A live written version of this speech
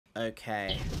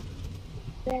Okay.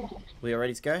 We all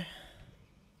ready to go?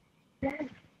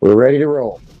 We're ready to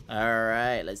roll.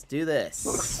 Alright, let's do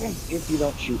this. If you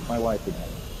don't shoot my wife again.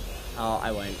 Oh,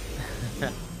 I won't.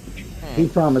 He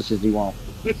promises he won't.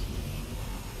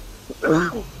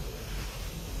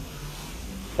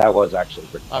 That was actually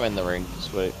pretty I'm in the ring,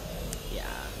 sweet. Yeah,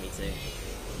 me too.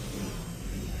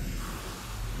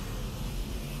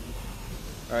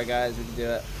 Alright guys, we can do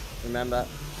it. Remember,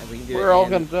 if we can do We're it all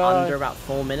in gonna die. under about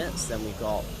 4 minutes, then we've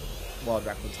got world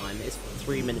record time. It's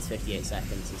 3 minutes 58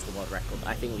 seconds is the world record.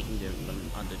 I think we can do it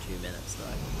in under 2 minutes though.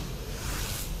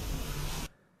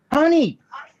 Honey!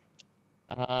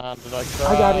 Did I crash?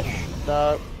 I got it.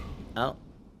 No. Oh.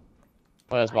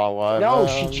 Where's my wyvern? No,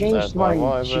 she There's changed my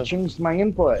wyvern.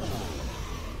 input.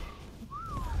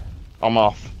 I'm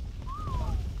off.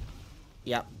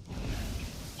 Yep.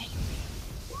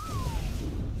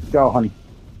 Go, honey.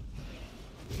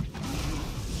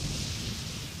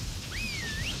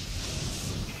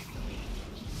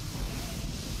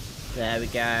 There we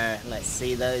go. Let's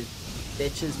see those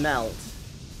bitches melt.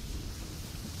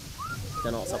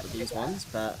 Don't know what's up with these ones,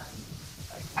 but...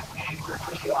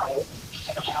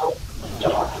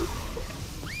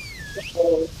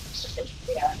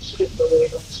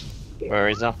 Where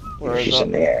is her? Where is She's her?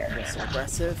 in there. Less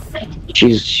aggressive.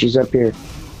 She's up here.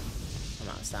 I'm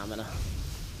out of stamina.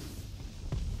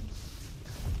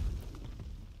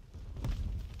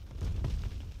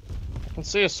 I can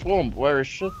see a swarm. Where is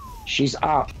she? She's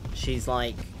up. She's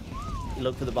like... You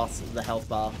look for the bottom of the health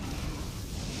bar.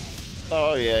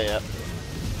 Oh, yeah.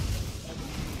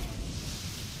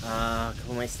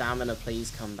 Can my stamina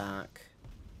please come back?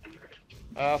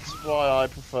 That's why I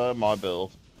prefer my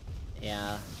build.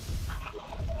 Yeah.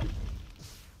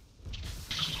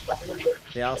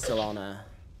 They are still on her.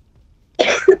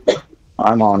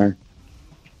 I'm on her.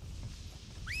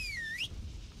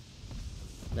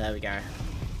 There we go.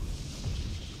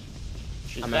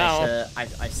 She's I down. managed to...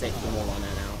 I've saved them all on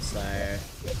her now, so...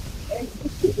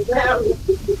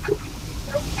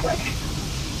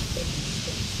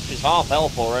 She's half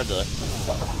health already.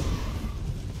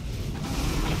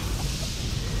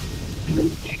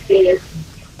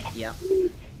 Yep.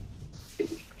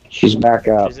 She's back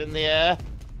up. She's in the air.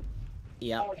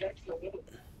 Yep.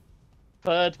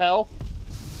 Third health.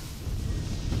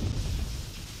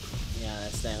 Yeah, they're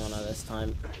staying on her this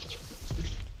time.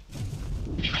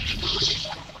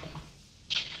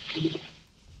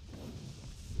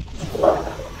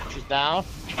 She's down.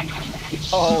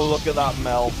 Oh, look at that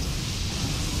melt.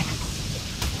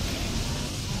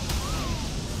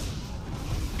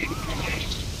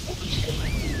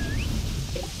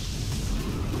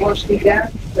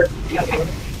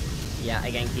 Yeah,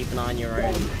 again, keep an eye on your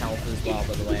own health as well,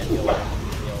 by the way, of your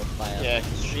player. Yeah,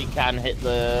 'cause she can hit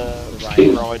the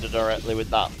Right. rider directly with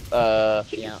that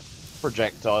Yeah.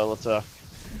 projectile attack.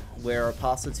 We're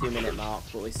past the 2-minute mark,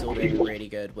 but we're still doing really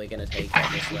good. We're going to take it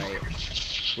at this rate.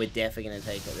 We're definitely going to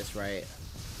take it at this rate.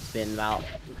 It's been about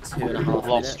 2.5 minutes.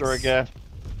 Lost her again.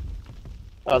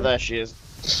 Oh, there she is.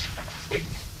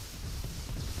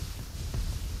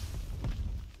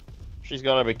 She's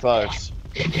gotta be close.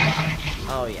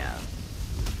 Oh, yeah.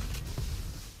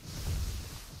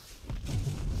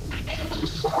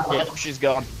 Yep, she's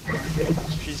gone.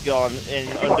 She's gone in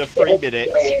under 3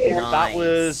 minutes. Nice. That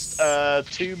was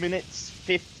 2 minutes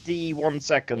 51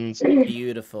 seconds.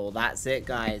 Beautiful. That's it,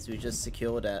 guys. We just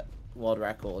secured it. World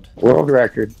record. World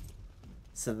record.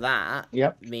 So that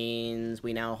Yep. means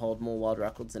we now hold more world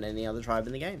records than any other tribe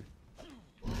in the game.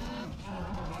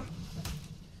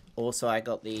 Also, I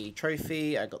got the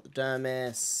trophy, I got the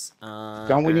dermis.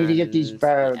 Don't we need to get these and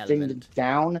the things element.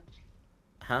 down?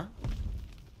 Huh?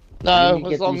 No, need to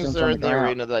as get long these as ones they're on in the the ground.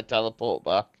 arena, they teleport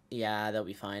back. Yeah, they'll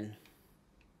be fine.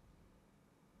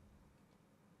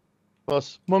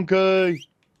 Plus, monkey!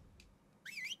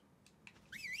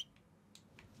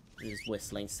 I'm just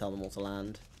whistling to tell them all to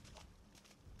land.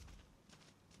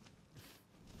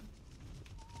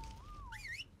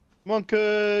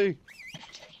 Monkey!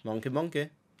 Monkey, monkey.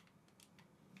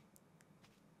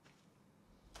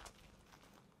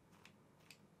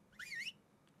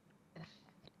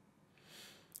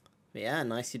 But yeah,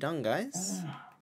 nicely done, guys.